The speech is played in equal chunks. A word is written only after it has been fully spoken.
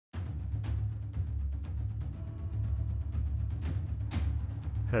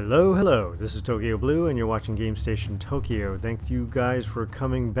Hello, hello, this is Tokyo Blue and you're watching Game Station Tokyo. Thank you guys for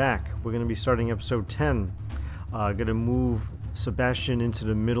coming back. We're going to be starting episode 10. Going to move Sebastian into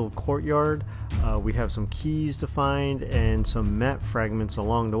the middle courtyard. We have some keys to find and some map fragments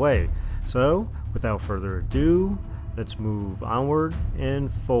along the way. So, without further ado, let's move onward and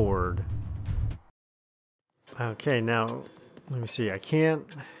forward. Okay, now, let me see. I can't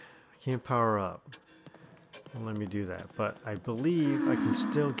power up. Let me do that, but I believe I can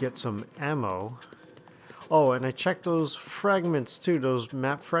still get some ammo. Oh, and I checked those fragments too, those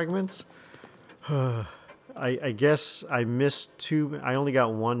map fragments. I guess I missed two. I only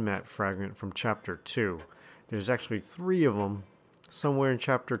got one map fragment from chapter 2. There's actually 3 of them somewhere in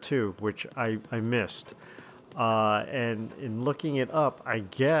chapter 2, which I missed. And in looking it up, I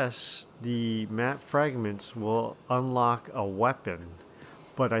guess the map fragments will unlock a weapon,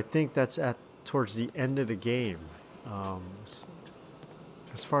 but I think that's towards the end of the game,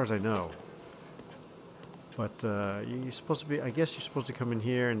 as far as I know. But you're supposed to be, I guess you're supposed to come in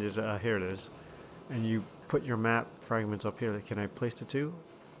here and there's here it is, and you put your map fragments up here. Can I place the 2?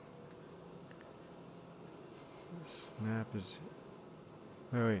 This map is,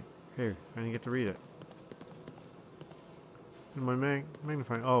 wait, here, I didn't get to read it. In my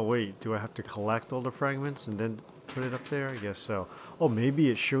magnifying, oh wait, do I have to collect all the fragments and then put it up there? I guess so. Oh, maybe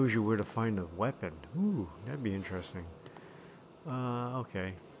it shows you where to find the weapon. Ooh, that'd be interesting.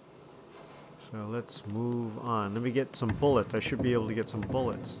 Okay. So let's move on. Let me get some bullets. I should be able to get some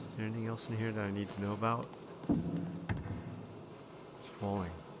bullets. Is there anything else in here that I need to know about? It's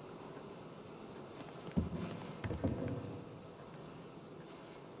falling.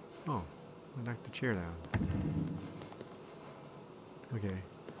 Oh, I knocked the chair down. Okay.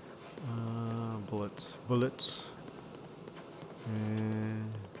 Bullets.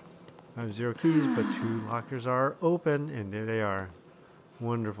 And I have 0 keys, but 2 lockers are open, and there they are.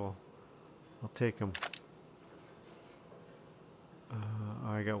 Wonderful. I'll take them.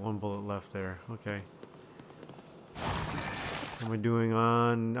 I got 1 bullet left there. Okay. What am I doing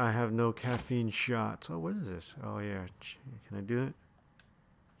on? I have no caffeine shots. Oh, what is this? Oh, yeah. Can I do it?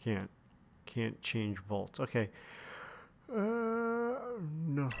 Can't change bolts. Okay.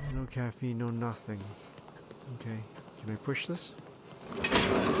 No caffeine, no nothing. Okay. Can I push this?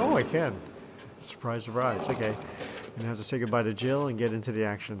 Oh, I can. Surprise, surprise. Okay. I'm gonna have to say goodbye to Jill and get into the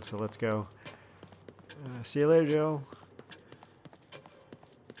action, so let's go. See you later, Jill.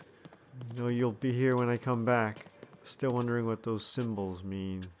 I know you'll be here when I come back. Still wondering what those symbols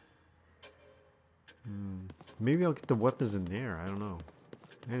mean. Maybe I'll get the weapons in there. I don't know.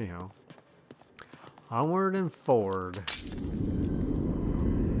 Anyhow. Onward and forward.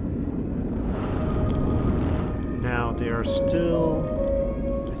 Now, there are still,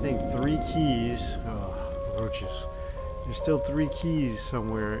 I think, 3 keys. Oh, roaches. There's still 3 keys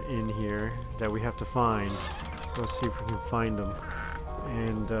somewhere in here that we have to find. Let's see if we can find them.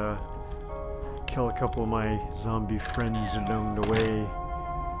 And kill a couple of my zombie friends along the way.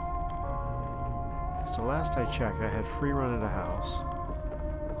 So last I checked, I had free run of the house.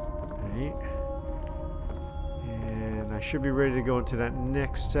 Right. And I should be ready to go into that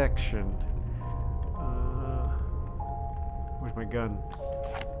next section. Where's my gun?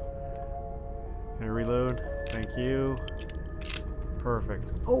 Can I reload? Thank you.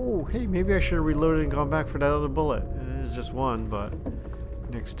 Perfect. Oh, hey, maybe I should have reloaded and gone back for that other bullet. It is just 1, but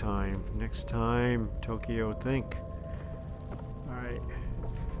next time. Next time, Tokyo, think. Alright.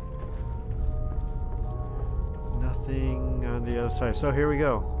 Nothing on the other side. So here we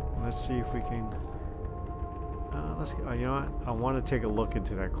go. Let's see if we can... let's go. You know what? I want to take a look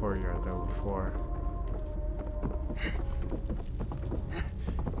into that courtyard though before.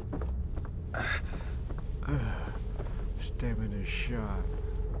 Stamina shot.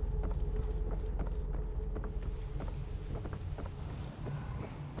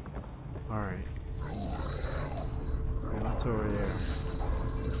 Alright. Okay, that's over there.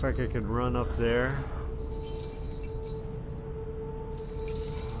 Looks like I could run up there.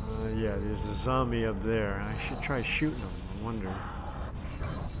 Yeah, there's a zombie up there. I should try shooting him. I wonder.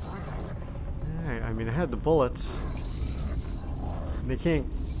 Yeah, I mean, I had the bullets. And they can't...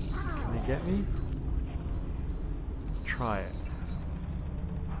 Can they get me? Let's try it.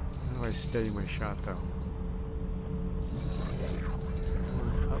 How do I steady my shot, though?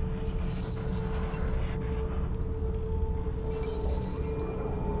 Up.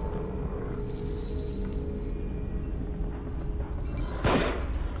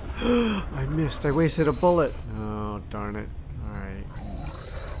 I missed. I wasted a bullet. Oh, darn it. Alright.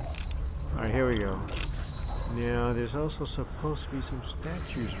 Alright, here we go. Now, there's also supposed to be some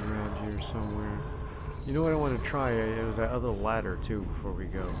statues around here somewhere. You know what I want to try? Is that other ladder too before we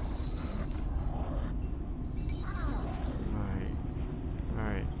go. Alright.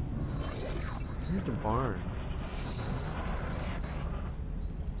 Alright. Here's the barn.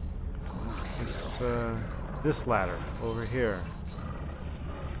 This ladder over here.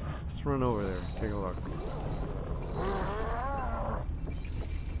 Let's run over there. Take a look.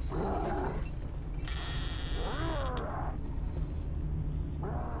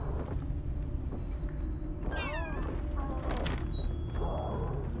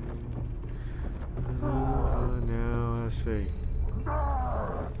 Now let's see.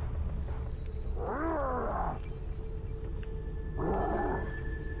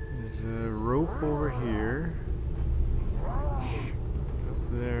 There's a rope over here. Up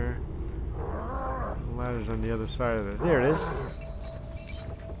there. The ladder's on the other side of this. There it is.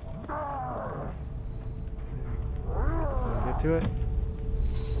 Get to it.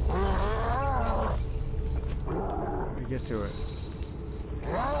 Get to it.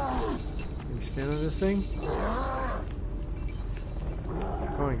 Can you stand on this thing?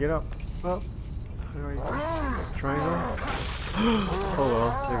 Come on, get up. Up. Triangle. Oh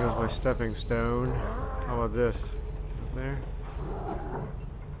well, there goes my stepping stone. How about this? Up there?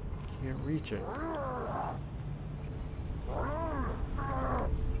 Can't reach it.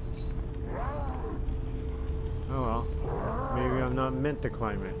 Oh well. Maybe I'm not meant to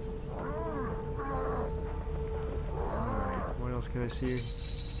climb it. Alright, what else can I see?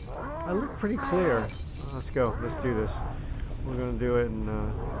 I look pretty clear. Let's go. Let's do this. We're gonna do it and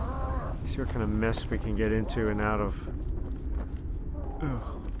see what kind of mess we can get into and out of.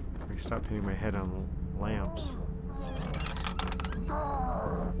 Ugh. I stop hitting my head on lamps.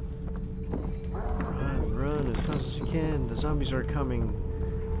 Run, run as fast as you can. The zombies are coming.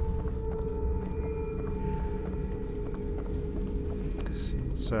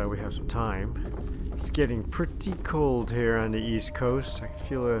 Since we have some time. It's getting pretty cold here on the East Coast. I can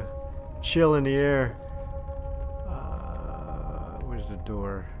feel a chill in the air. Where's the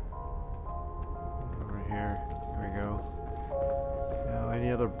door? Over here. Here we go. Now, any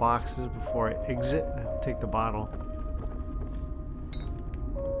other boxes before I exit? I'll take the bottle.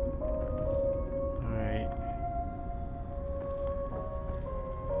 Alright.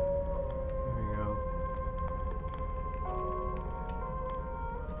 Here we go.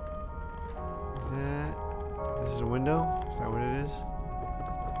 This is a window? Is that what it is?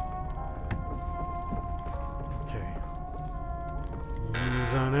 Okay.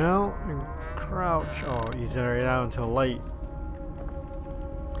 Ease on out and crouch. Oh, ease right out until light.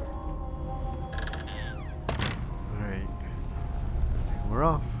 Alright. We're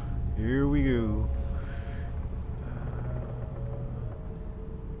off. Here we go.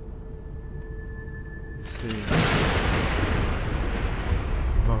 Let's see.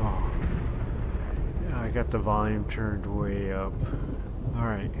 Oh. I got the volume turned way up.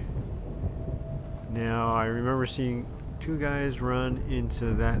 Alright. Now, I remember seeing two guys run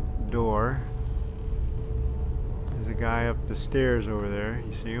into that door. There's a guy up the stairs over there.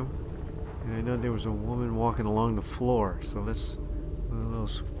 You see him? And I know there was a woman walking along the floor. So let's do a little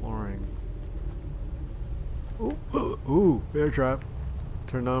exploring. Ooh, ooh, bear trap.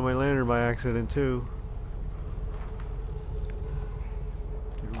 Turned on my lantern by accident too.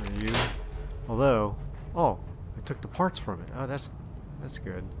 Get rid of you. Although, oh, I took the parts from it. Oh, that's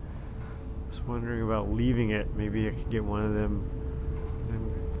good. Just wondering about leaving it. Maybe I could get one of them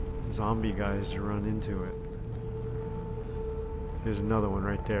zombie guys to run into it. There's another one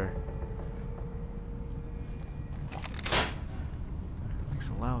right there. Makes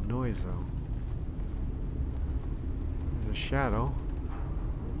a loud noise though. There's a shadow.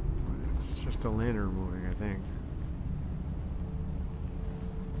 It's just a lantern moving, I think.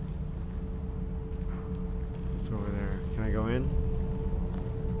 It's over there. Can I go in?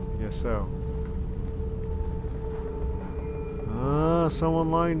 I guess so. Someone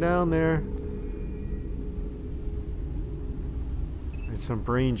lying down there. It's some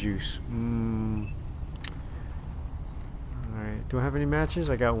brain juice. Alright. Do I have any matches?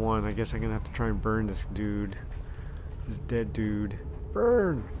 I got one. I guess I'm gonna have to try and burn this dude. This dead dude.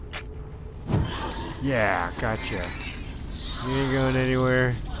 Burn! Yeah, gotcha. You ain't going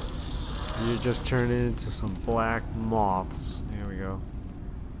anywhere. You're just turning into some black moths. There we go.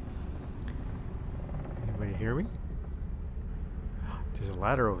 Anybody hear me? There's a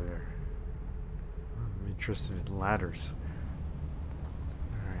ladder over there. I'm interested in ladders.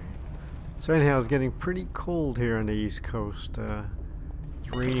 Alright. So anyhow, it's getting pretty cold here on the East Coast.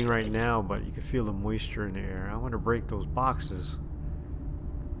 It's raining right now, but you can feel the moisture in the air. I want to break those boxes.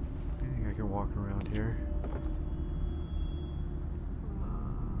 I think I can walk around here.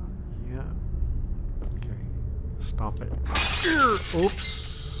 Yeah. Okay, stomp it.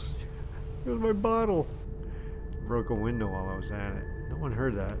 Oops! It was my bottle. Broke a window while I was at it. No one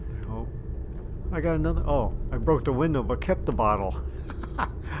heard that, I hope. I got another. Oh, I broke the window but kept the bottle.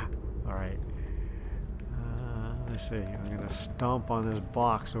 Alright. Let's see. I'm gonna stomp on this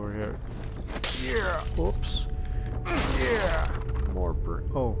box over here. Yeah! Oops. Yeah! More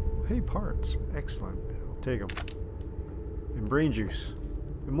oh, hey, parts. Excellent. I'll take them. And brain juice.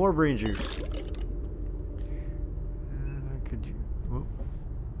 And more brain juice. Could you... Whoop.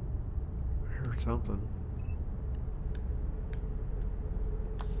 I heard something.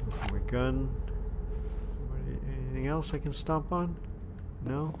 My gun. Anything else I can stomp on?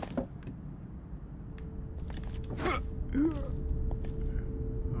 No?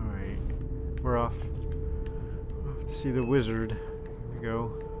 Alright. We're off. We're off to see the wizard. Here we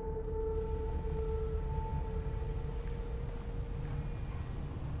go.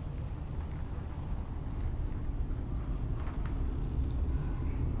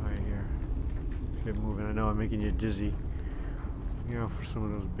 Alright, here. Get moving. I know I'm making you dizzy. Looking out for some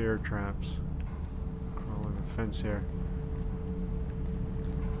of those bear traps. Crawling the fence here.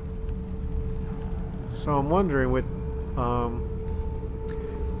 So I'm wondering, with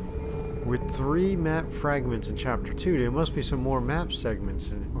 3 map fragments in chapter 2, there must be some more map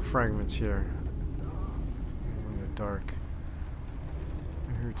segments or fragments here. In the dark.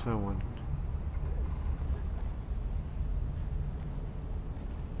 I heard someone.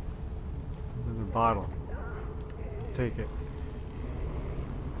 Another bottle. Take it.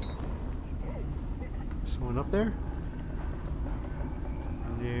 Someone up there?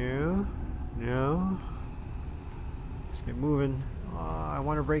 No. No. Let's get moving. I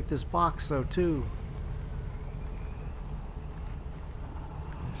want to break this box though too.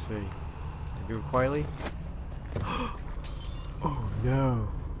 Let's see. Can I do it quietly? Oh no.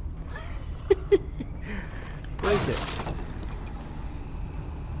 Break it.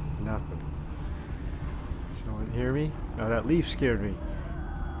 Nothing. Someone hear me? Oh, that leaf scared me.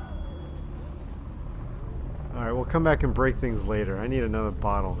 Alright, we'll come back and break things later. I need another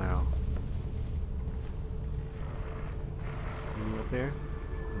bottle now. Anything up there?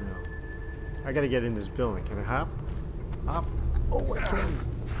 No. I gotta get in this building. Can I hop? Hop. Oh, I can.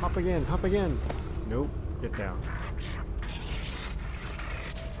 Hop again. Hop again. Nope. Get down.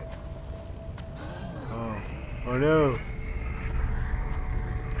 Oh. Oh no.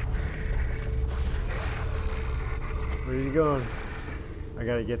 Where's he going? I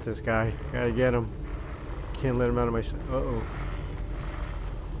gotta get this guy. Gotta get him. Can't let him out of my... Uh-oh.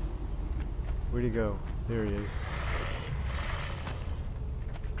 Where'd he go? There he is.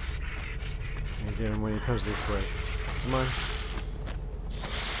 I get him when he comes this way. Come on.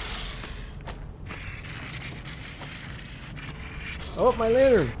 Oh, my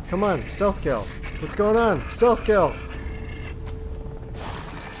lantern! Come on, stealth kill. What's going on? Stealth kill!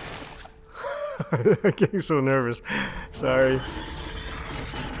 I'm getting so nervous. Sorry.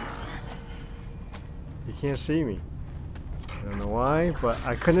 He can't see me. I don't know why, but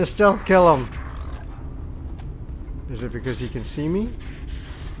I couldn't stealth kill him. Is it because he can see me?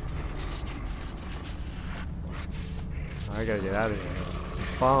 Oh, I gotta get out of here. He's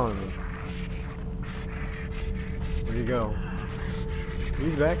following me. Where'd he go?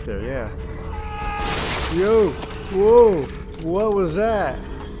 He's back there, yeah. Yo! Whoa! What was that?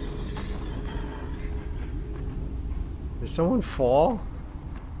 Did someone fall?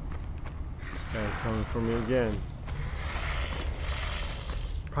 This guy's coming for me again.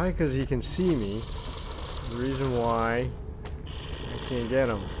 Probably because he can see me. The reason why I can't get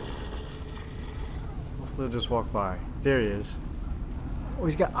him. Hopefully he'll just walk by. There he is. Oh,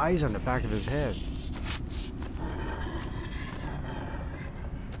 he's got eyes on the back of his head.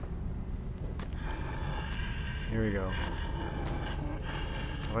 Here we go.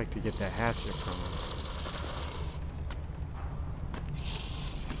 I'd like to get that hatchet from him.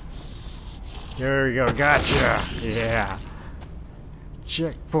 There we go, gotcha! Yeah!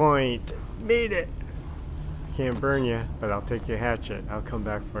 Checkpoint! Made it! Can't burn you, but I'll take your hatchet. I'll come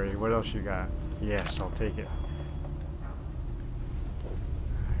back for you. What else you got? Yes, I'll take it.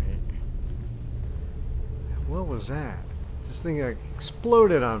 Alright. What was that? This thing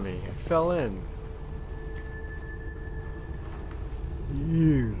exploded on me. I fell in.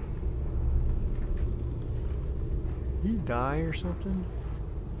 You. Did he die or something?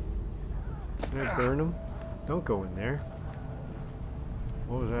 Did I burn him? Don't go in there.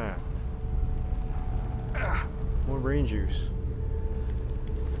 What was that? More brain juice.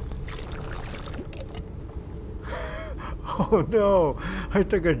 Oh no! I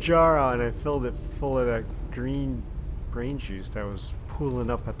took a jar out and I filled it full of that green brain juice that was pooling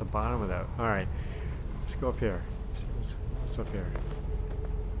up at the bottom of that. Alright. Let's go up here. See what's up here.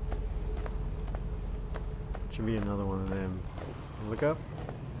 Should be another one of them. Look up.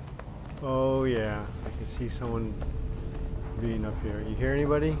 Oh yeah, I can see someone being up here. You hear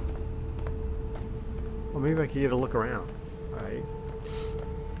anybody? Well, maybe I can get a look around. Alright.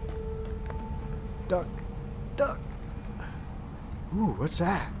 Duck. Duck. Ooh, what's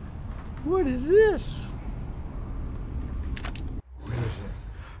that? What is this? What is it?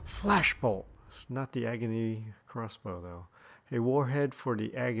 Flashbolt. It's not the agony crossbow though. A warhead for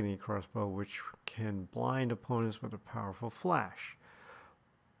the agony crossbow which can blind opponents with a powerful flash.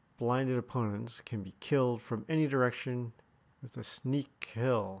 Blinded opponents can be killed from any direction with a sneak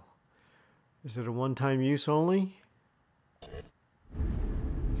kill. Is it a one-time use only?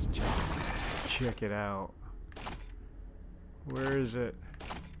 Let's check it out. Where is it?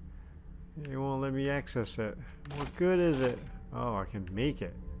 It won't let me access it. What good is it? Oh, I can make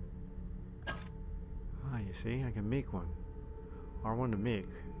it. Ah, you see, I can make one. R1 to make.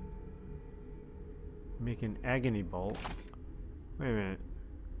 Make an agony bolt. Wait a minute.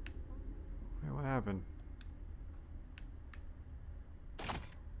 Wait, what happened?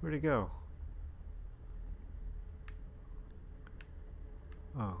 Where'd it go?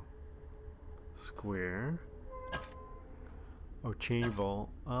 Oh. Square. Oh, change bolt.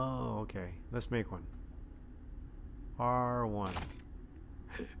 Oh, okay. Let's make one. R1.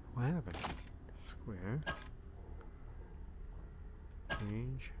 What happened? Square.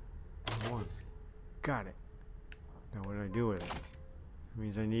 Change. R1. Got it. Now what do I do with it? That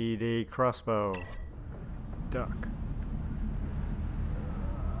means I need a crossbow. Duck.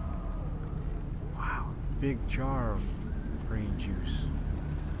 Wow. Big jar of brain juice.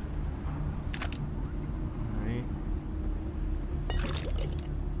 Alright.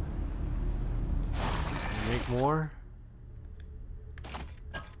 Make more?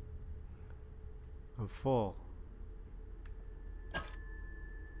 I'm full.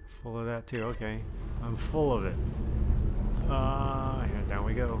 Full of that too, okay. I'm full of it. Here, down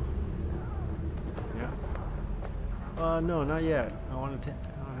we go. Yeah. No, not yet. I want to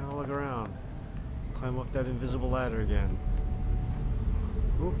have a look around. Climb up that invisible ladder again.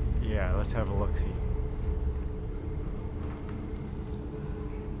 Oop. Yeah, let's have a look-see.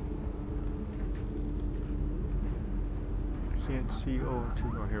 Can't see over to.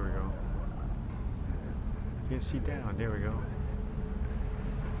 Oh, here we go. Can't see down. There we go.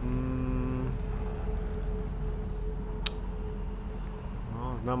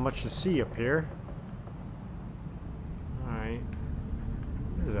 Well, there's not much to see up here. Alright.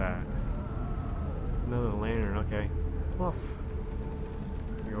 What is that? Another lantern. Okay. Woof.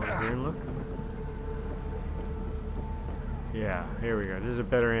 Go over here and look. Yeah, here we go. This is a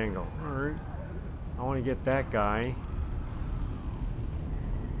better angle. Alright. I want to get that guy.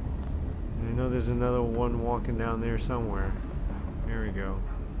 I know there's another one walking down there somewhere. There we go.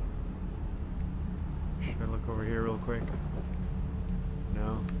 Should I look over here real quick?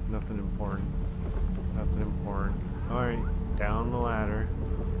 No, nothing important. Nothing important. Alright, down the ladder.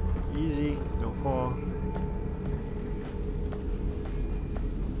 Easy, don't fall.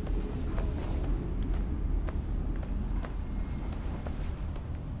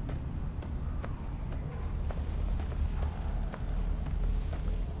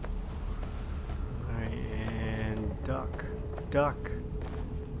 Duck, duck,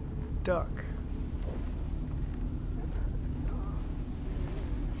 duck.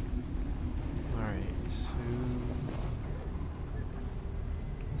 Alright, so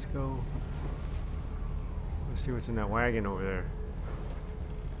let's go. Let's see what's in that wagon over there.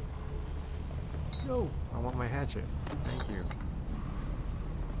 No, I want my hatchet. Thank you.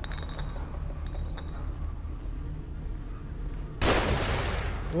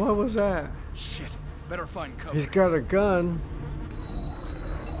 What was that? Shit. Better find cover. He's got a gun.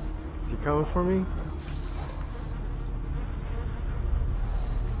 Is he coming for me?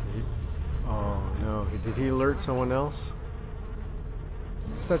 Oh no, did he alert someone else?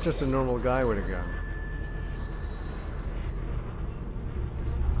 It's not just a normal guy with a gun.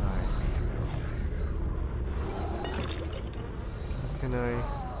 Alright. Can I...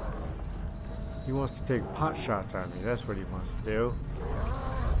 He wants to take pot shots at me, that's what he wants to do.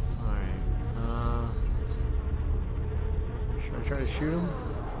 Should I try to shoot him?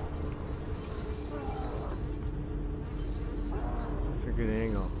 That's a good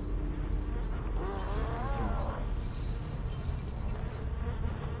angle.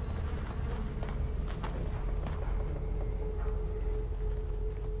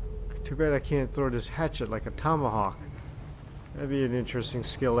 Too bad I can't throw this hatchet like a tomahawk. That'd be an interesting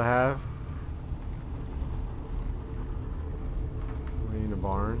skill to have. Way in the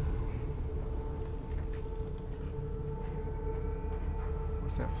barn.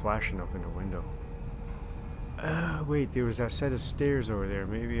 What's that flashing up in the window? Wait, there was that set of stairs over there.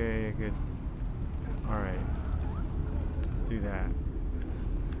 Maybe I could... Alright. Let's do that.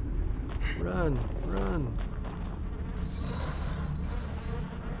 Run! Run!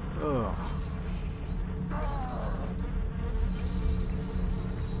 Ugh.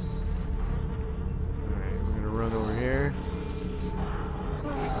 Alright, we're gonna run over here.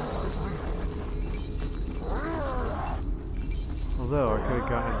 Although, I could have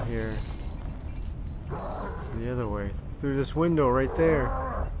gotten here the other way. Through this window right there.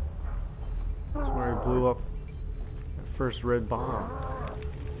 That's where I blew up that first red bomb.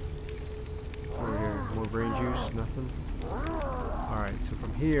 What's over here? More brain juice? Nothing? Alright, so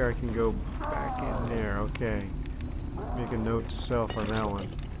from here I can go back in there. Okay. Make a note to self on that one.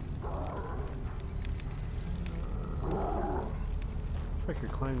 If I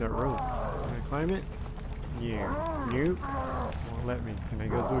could climb that rope. Can I climb it? Yeah. Nope. Won't let me. Can I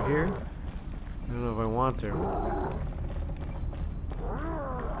go through here? I don't know if I want to.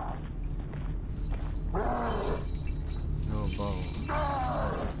 No bow.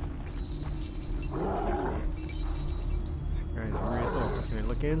 This guy's real. Oh, can I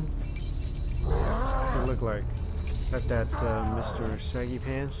look in? What's it look like? Got that Mr. Saggy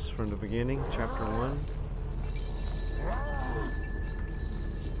Pants from the beginning, chapter 1.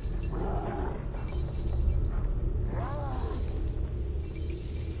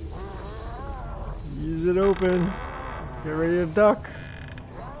 Use it open. Get ready to duck.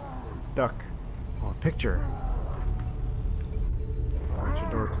 Duck. Oh, a picture. Watch the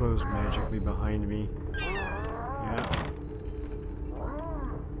door close magically behind me. Yeah.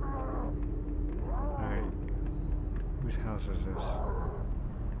 Alright. Whose house is this?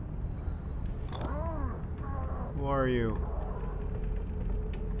 Who are you?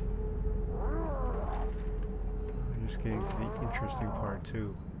 I'm just getting to the interesting part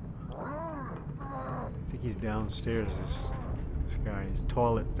too. I think he's downstairs, this guy. His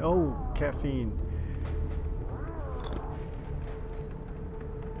toilet. Oh, caffeine.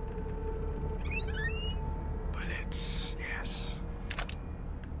 Bullets. Yes.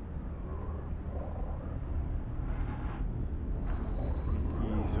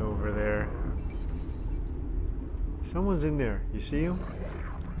 He's over there. Someone's in there. You see him?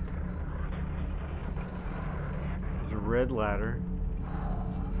 There's a red ladder.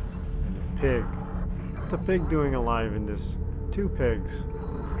 And a pig. What's a pig doing alive in this? 2 pigs.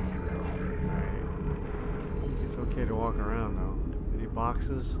 Right. I think it's okay to walk around though. Any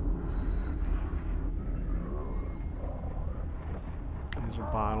boxes? There's a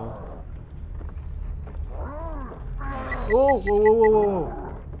bottle. Whoa, whoa, whoa, whoa, whoa!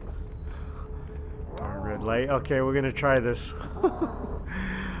 Darn red light. Okay, we're gonna try this.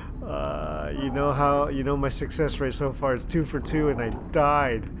 You know my success rate so far is 2 for 2 and I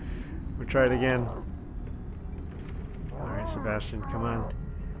died. We'll try it again. Alright, Sebastian, come on.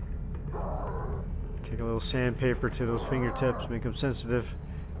 Take a little sandpaper to those fingertips, make them sensitive.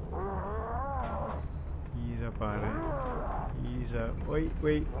 Ease up on it. Ease up. Wait,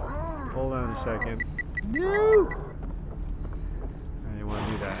 wait. Hold on a second. No! I didn't want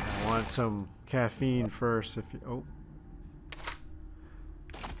to do that. I want some caffeine first. If you, oh.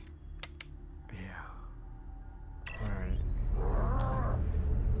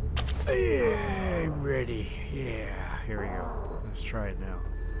 Yeah, I'm ready. Yeah, here we go. Let's try it now.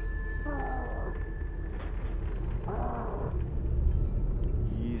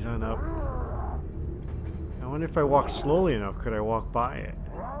 Ease on up. I wonder if I walk slowly enough, could I walk by it?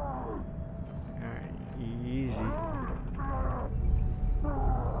 Alright, easy.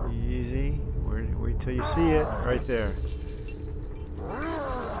 Easy. Wait till you see it. Right there.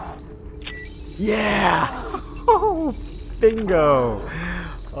 Yeah! Oh, bingo!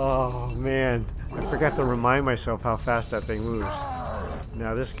 Oh man, I forgot to remind myself how fast that thing moves.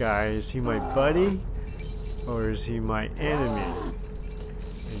 Now this guy, is he my buddy or is he my enemy?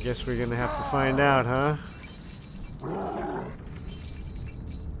 I guess we're gonna have to find out, huh?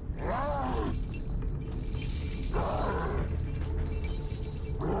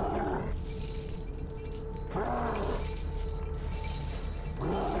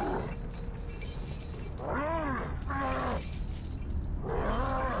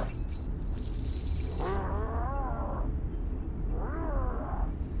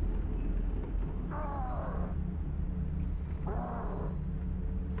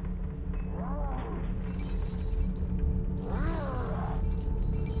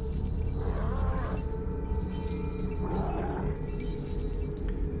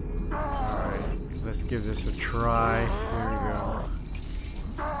 Let's give this a try. Here we go.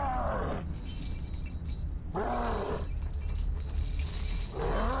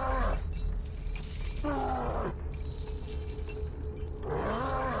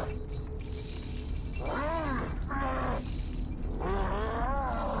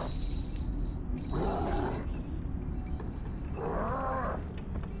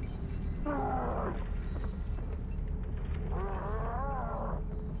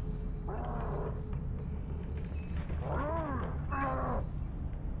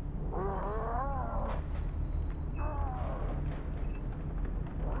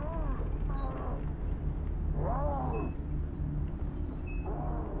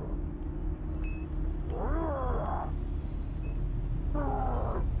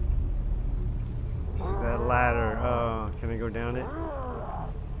 ladder. Oh, can I go down it?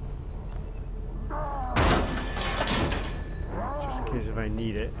 Just in case if I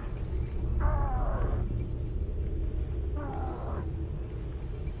need it.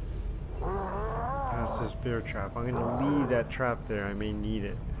 Past this bear trap. I'm gonna leave that trap there. I may need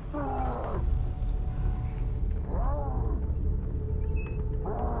it.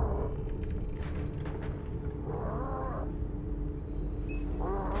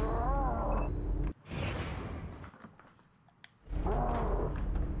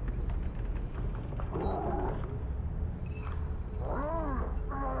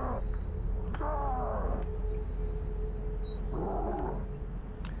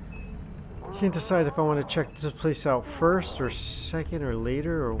 I can't decide if I want to check this place out first or second or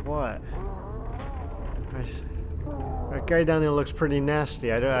later or what. That guy down there looks pretty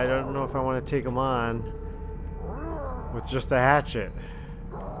nasty. I don't know if I want to take him on with just a hatchet.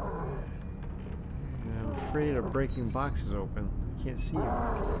 And I'm afraid of breaking boxes open. I can't see him.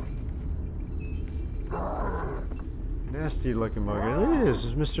 Nasty looking bugger. It is.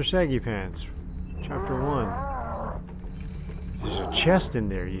 It's Mr. Saggy Pants. Chapter 1. There's a chest in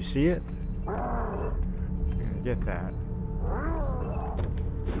there. You see it? Get that.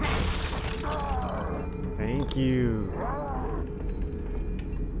 Thank you.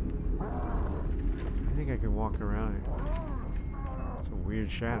 I think I can walk around it. It's a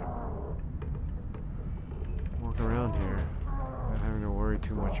weird shadow. Walk around here without having to worry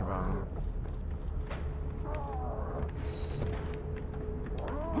too much about it.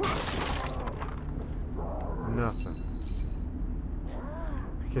 Nothing.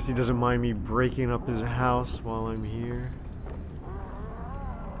 I guess he doesn't mind me breaking up his house while I'm here.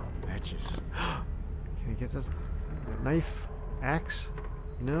 Matches. Can I get this? That knife? Axe?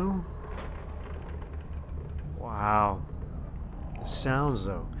 No? Wow. The sounds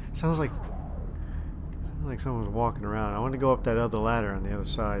though. It sounds like someone's walking around. I want to go up that other ladder on the other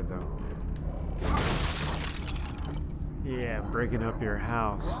side though. Yeah, breaking up your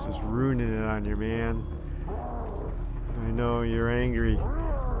house. Just ruining it on you, man. I know you're angry.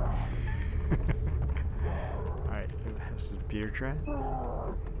 Alright, that's this beer trap.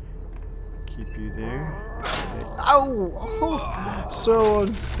 Keep you there. Ow! Oh, so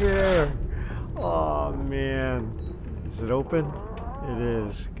unfair. Oh man. Is it open? It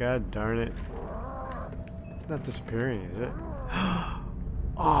is. God darn it. It's not disappearing, is it?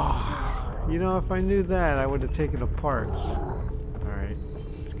 Oh, you know, if I knew that, I would have taken it apart. Alright,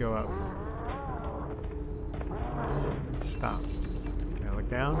 let's go up. Stop. Can I look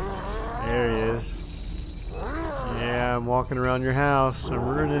down? There he is. Yeah, I'm walking around your house. I'm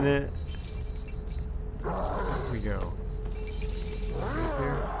ruining it. Here we go. Right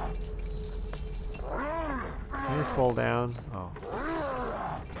here. Can I fall down? Oh.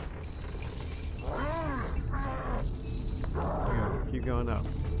 Keep going up.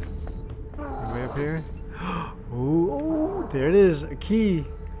 Way up here. Ooh, there it is. A key.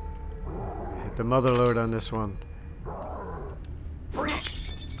 Hit the mother load on this one.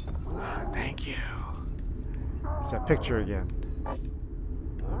 Thank you. It's that picture again.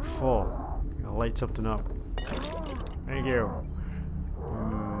 I'm full. I'm gonna light something up. Thank you.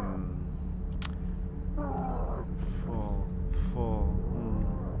 Full.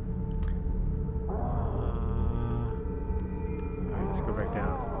 Alright, let's go back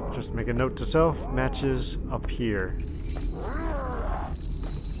down. Just make a note to self. Matches up here.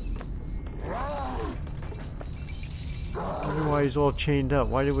 I wonder why he's all chained up.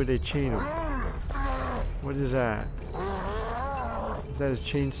 Why would they chain him? What is that? Is that his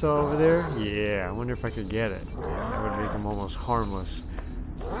chainsaw over there? Yeah, I wonder if I could get it. That would make him almost harmless.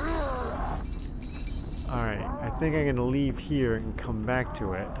 Alright, I think I'm gonna leave here and come back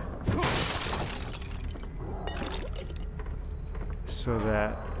to it. So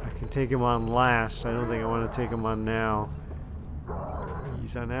that I can take him on last. I don't think I want to take him on now.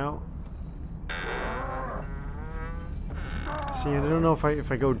 He's on out. See, I don't know if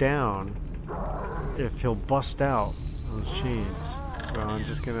I go down, if he'll bust out those chains. So I'm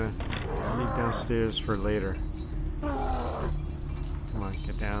just gonna leave downstairs for later. Come on,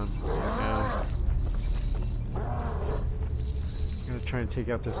 get down, get down. I'm gonna try and take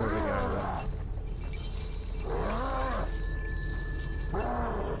out this other guy though.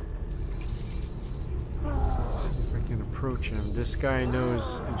 See if I can approach him. This guy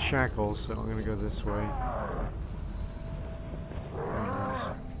knows in shackles, so I'm gonna go this way.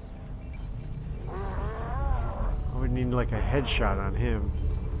 I would need like a headshot on him.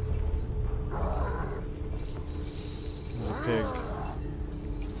 There's a pig.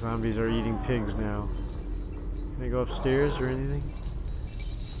 Zombies are eating pigs now. Can I go upstairs or anything?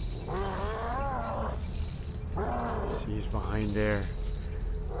 He's behind there.